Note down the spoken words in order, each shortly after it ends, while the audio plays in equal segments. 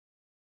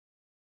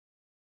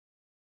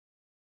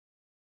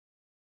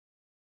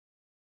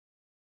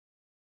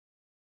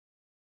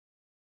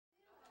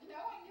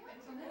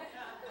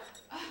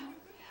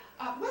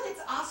Well, it's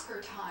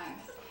Oscar time.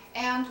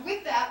 And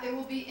with that, there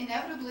will be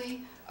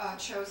inevitably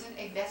chosen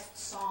a best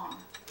song.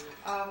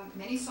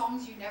 Many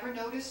songs you never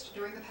noticed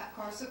during the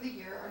course of the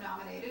year are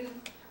nominated,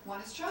 and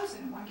one is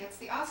chosen, one gets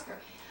the Oscar.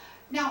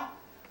 Now,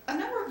 a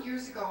number of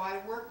years ago, I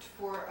worked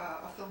for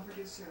a film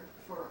producer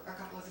for a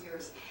couple of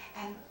years,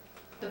 and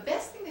the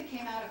best thing that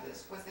came out of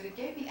this was that it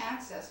gave me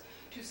access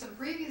to some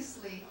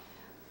previously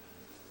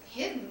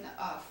hidden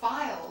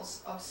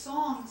files of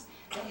songs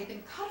that had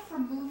been cut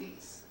from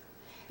movies.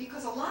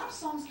 Because a lot of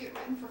songs get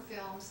written for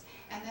films,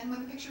 and then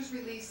when the picture's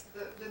released,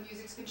 the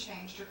music's been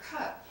changed or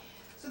cut.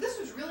 So this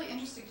was really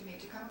interesting to me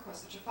to come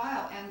across such a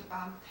file. And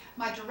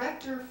my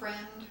director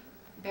friend,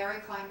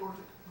 Barry Kleinbort,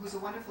 who's a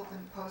wonderful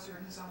composer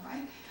in his own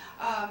right,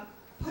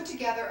 put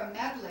together a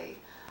medley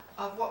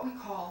of what we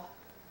call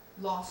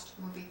lost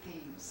movie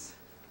themes.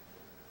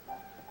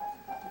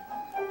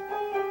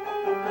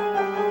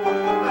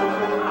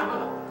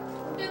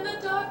 In the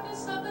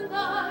darkness of the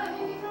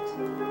night,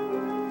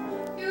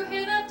 you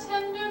hear that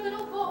tender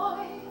little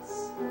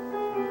voice,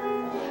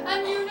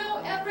 and you know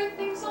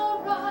everything's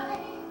all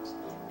right,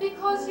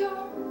 because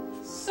you're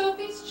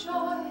Sophie's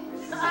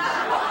choice.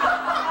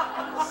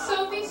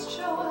 Sophie's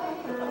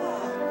choice.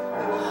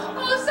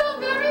 Oh, so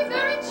very,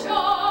 very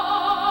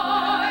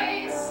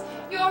choice.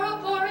 You're a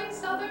boring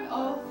southern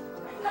oaf,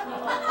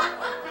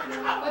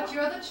 but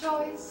you're the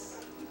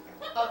choice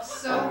of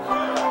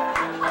Sophie.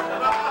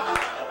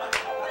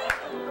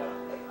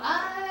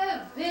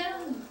 I've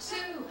been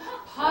to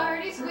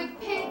parties with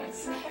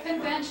pigs,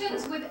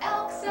 conventions with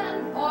elks,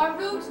 and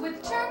barrooms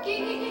with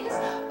turkeys,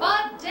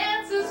 but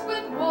dances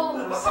with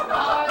wolves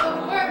are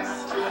the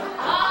worst.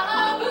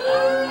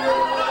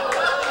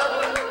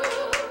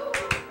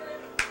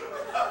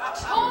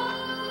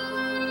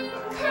 Torn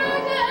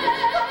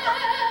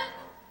curtain,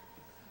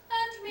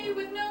 and me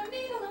with no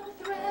needle and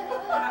thread.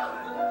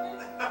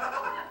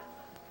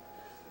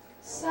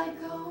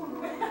 Psycho,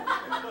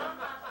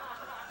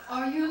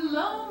 are you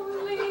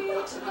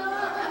lonely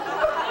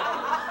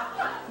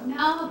tonight,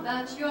 now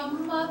that your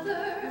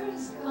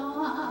mother's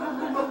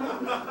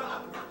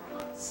gone?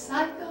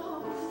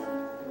 Psycho,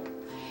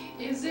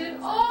 is it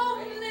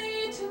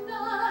only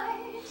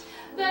tonight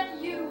that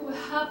you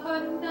have her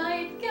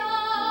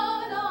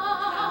nightgown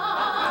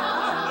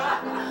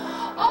on?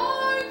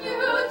 Are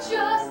you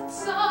just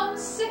some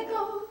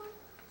sicko,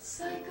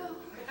 psycho?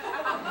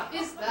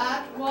 Is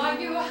that why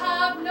you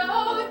have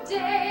no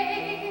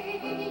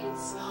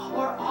dates?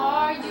 Or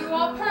are you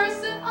a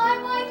person I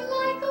might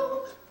like?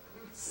 Oh,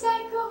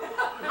 psycho,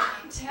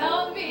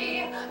 tell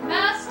me,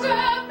 Master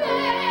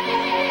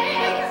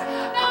Bates.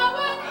 Now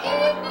when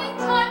evening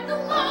time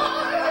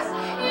glowers,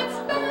 it's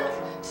back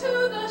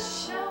to the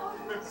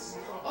showers.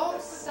 Oh,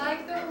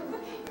 psycho,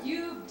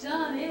 you've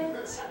done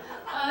it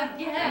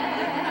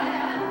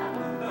again.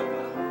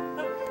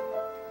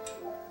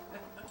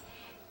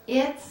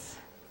 It's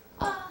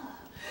a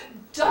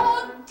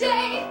dog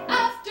day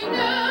afternoon.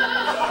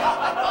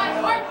 My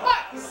heart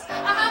barks a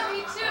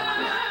happy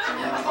tune,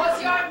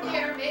 'cause you're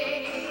near me.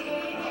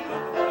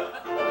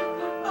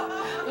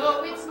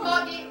 Though it's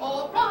muggy,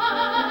 all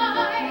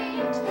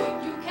right,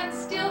 you can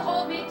still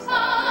hold me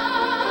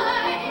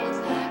tight,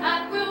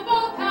 and we'll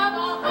both have a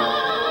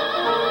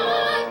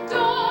hot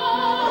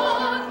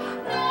dog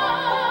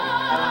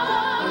night.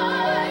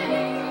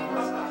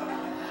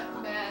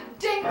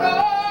 Mandingo!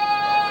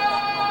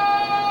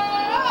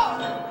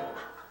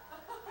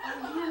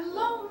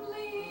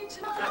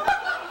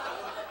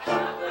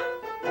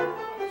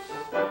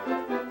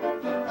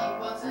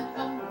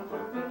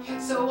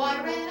 So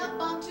I ran up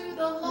onto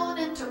the lawn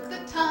and took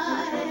the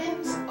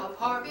Times of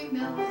Harvey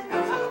Milk.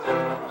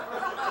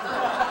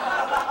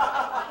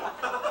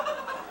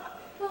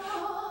 The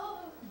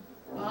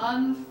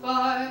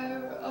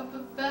bonfire of the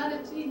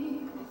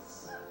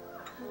vanities,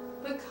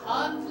 the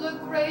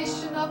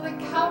conflagration of the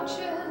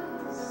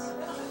couches,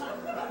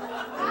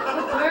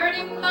 the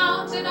burning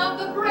mountain of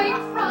the break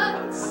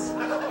fronts,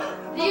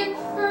 the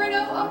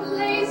inferno of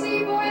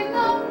lazy boy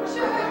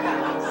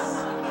loungers,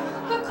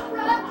 the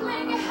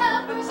crackling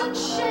hampers and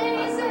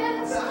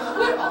chaises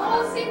would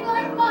all seem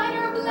like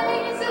minor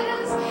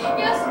blazes.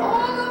 Yes,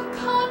 all of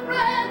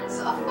Conrad's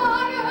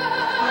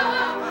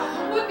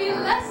afire would be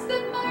less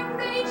than my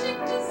raging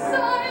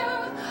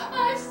desire.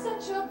 I've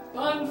such a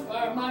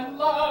bonfire, my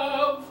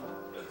love.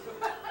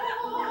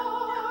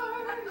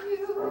 Are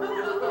you?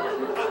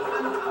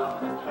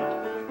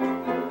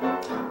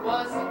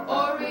 Was it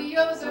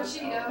Oreos or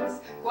Cheetos,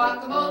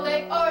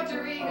 guacamole or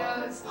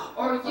Doritos,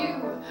 or you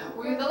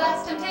were the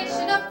last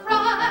temptation of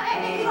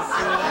Christ? I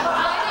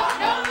don't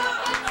know the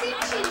fancy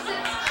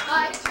cheeses, I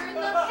turn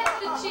them head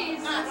to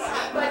Jesus,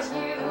 but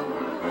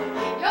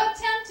you're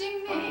tempting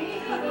me.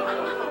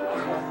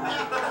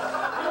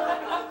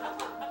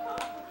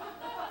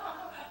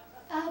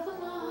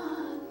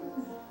 Avalon,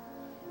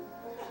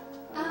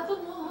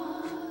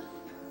 Avalon,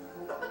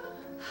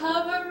 how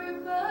I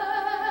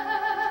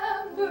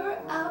remember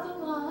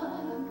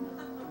Avalon.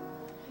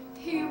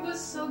 He was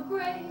so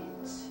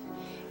great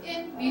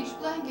in beach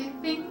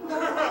blanket bingo.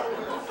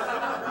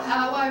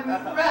 How I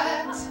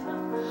regret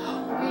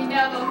we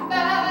never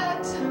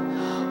met.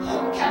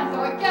 Who can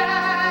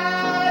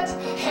forget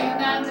him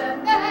and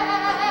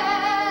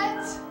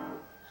Annette?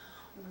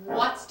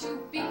 What's to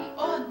be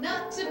or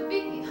not to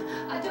be?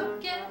 I don't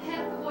get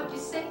half of what you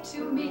say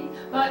to me.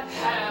 But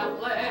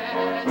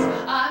Hamlet,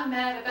 I'm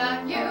mad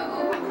about you.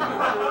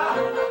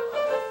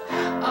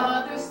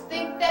 Others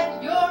think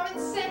that you're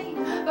insane,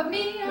 but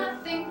me, I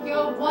think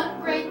you're one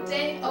great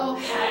day. Oh,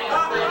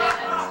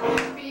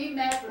 Hamlet, be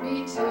mad for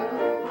me too.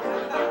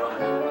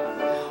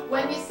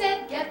 When you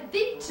said get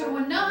thee to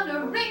a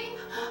nunnery,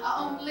 I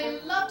only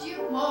loved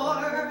you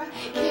more.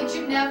 Kid,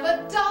 you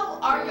never dull.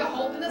 Are you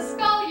holding a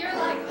skull? You're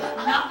like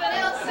nothing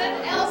else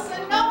and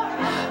Elsinore.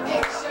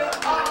 Picture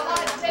all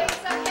our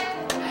days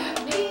ahead,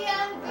 me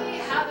and thee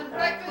having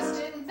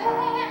breakfast in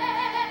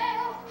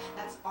bed.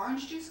 That's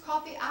orange juice,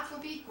 coffee,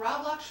 aquavit,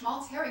 graulock,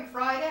 schmaltz, herring,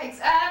 fried eggs,